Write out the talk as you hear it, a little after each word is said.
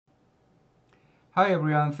Hi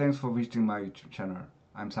everyone, thanks for visiting my YouTube channel.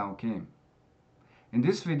 I'm Sangwoo Kim. In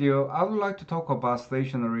this video, I would like to talk about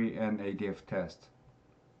stationary and ADF test.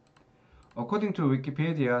 According to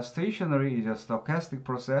Wikipedia, stationary is a stochastic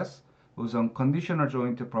process whose unconditional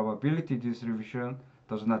joint probability distribution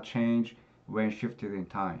does not change when shifted in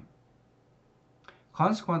time.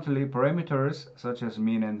 Consequently, parameters such as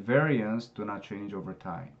mean and variance do not change over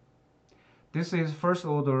time. This is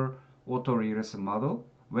first-order autoregressive model.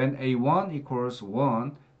 When A1 equals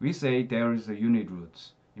 1, we say there is a unit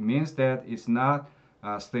roots. It means that it's not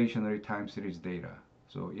a stationary time series data.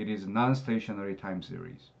 So it is non-stationary time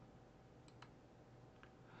series.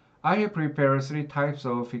 I have prepared three types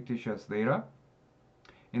of fictitious data.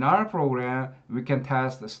 In our program, we can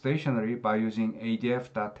test stationary by using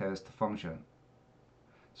Adf Test Function.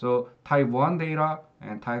 So type 1 data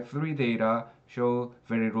and type 3 data show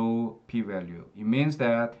very low p-value. It means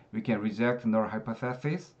that we can reject null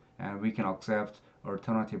hypothesis and we can accept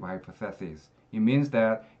alternative hypothesis. It means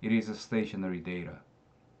that it is a stationary data,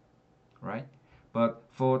 right? But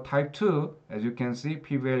for type 2, as you can see,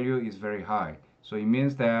 p-value is very high. So it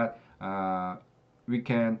means that we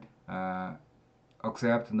can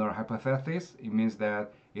accept null hypothesis. It means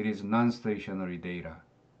that it is non-stationary data.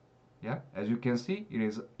 Yeah, as you can see,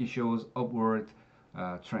 it shows upward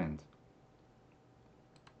trend.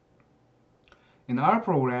 In our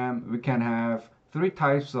program, we can have three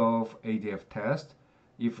types of ADF test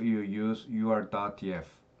if you use ur.df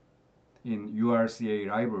in URCA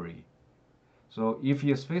library. So if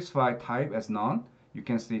you specify type as none, you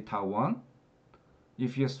can see tau1.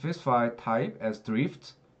 If you specify type as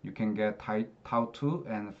drift, you can get tau2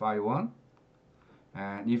 and phi1.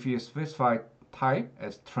 And if you specify type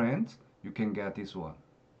as trend, you can get this one.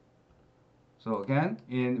 So again,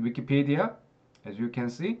 in Wikipedia, as you can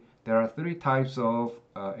see, there are three types of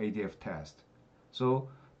ADF test. So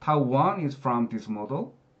tau1 is from this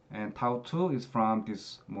model, and tau2 is from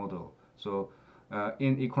this model. So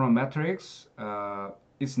in econometrics,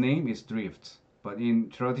 its name is drift, but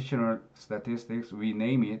in traditional statistics, we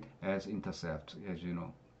name it as intercept, as you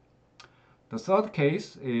know. The third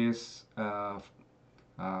case is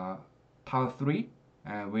tau3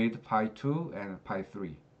 with pi2 and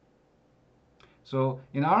pi3. So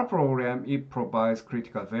in our program, it provides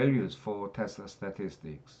critical values for test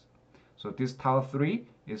statistics. So this tau3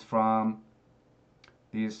 is from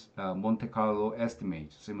this Monte Carlo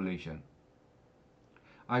estimate simulation.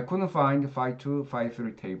 I couldn't find phi2,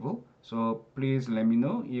 phi3 table, so please let me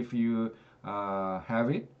know if you have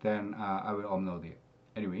it, then I will upload it.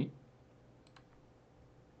 Anyway.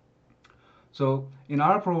 So in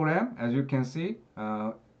our program, as you can see,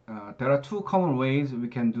 there are two common ways we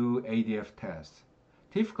can do ADF test.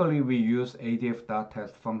 Typically, we use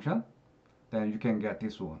Adf.test function, then you can get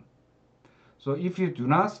this one. So if you do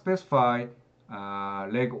not specify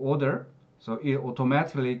leg order, so it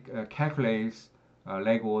automatically calculates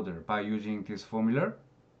leg order by using this formula.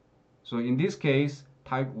 So in this case,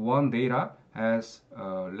 type 1 data has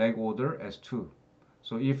leg order as 2.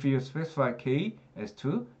 So if you specify k as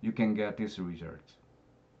 2, you can get this result.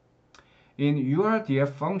 In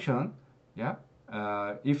URDF function,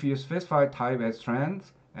 if you specify type as trend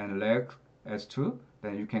and leg as 2,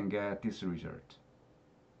 then you can get this result.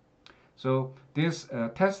 So this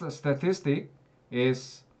test statistic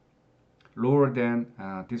is lower than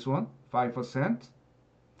this one, 5%.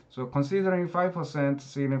 So considering 5%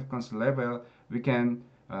 significance level, we can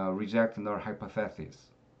reject null hypothesis.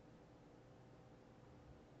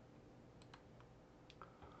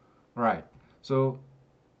 Right. So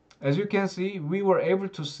as you can see, we were able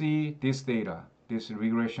to see this data, this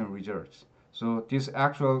regression results. So this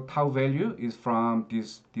actual tau value is from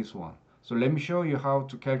this one. So let me show you how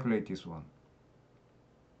to calculate this one.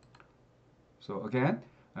 So again,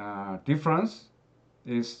 difference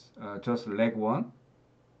is just leg 1.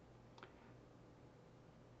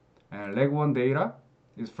 And leg 1 data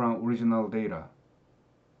is from original data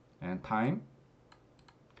and time.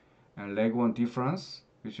 And leg 1 difference,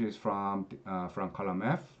 which is from column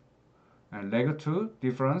F. And leg 2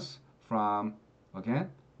 difference from, again,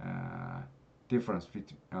 difference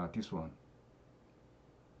between this one.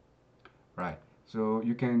 Right. So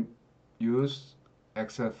you can use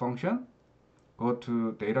Excel function. Go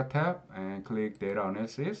to Data tab and click Data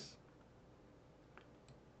Analysis.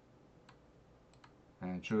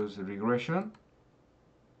 And choose regression.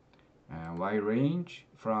 And Y range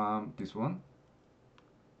from this one,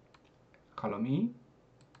 column E.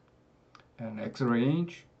 And X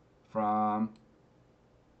range from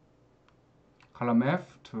column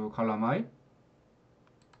F to column I.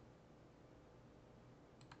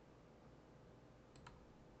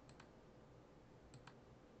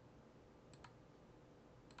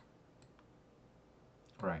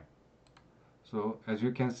 Right. So as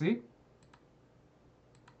you can see,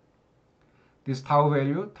 this tau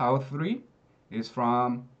value, tau 3, is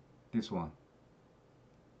from this one.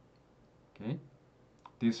 Okay,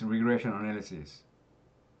 this regression analysis.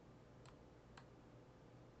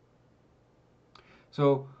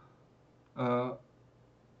 So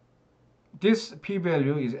this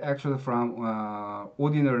p-value is actually from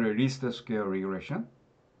ordinary least square regression.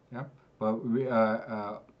 Yeah, but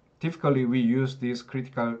typically we use this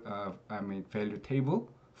critical value table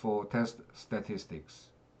for test statistics.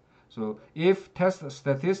 So if test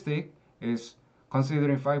statistic is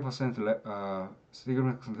considering 5%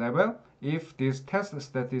 significance level, if this test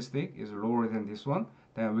statistic is lower than this one,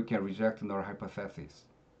 then we can reject null hypothesis.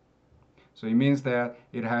 So it means that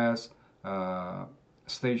it has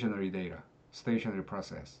stationary data, stationary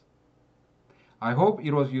process. I hope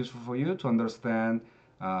it was useful for you to understand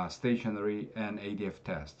stationary and ADF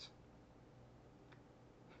tests.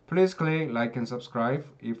 Please click like and subscribe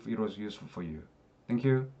if it was useful for you. Thank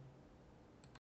you.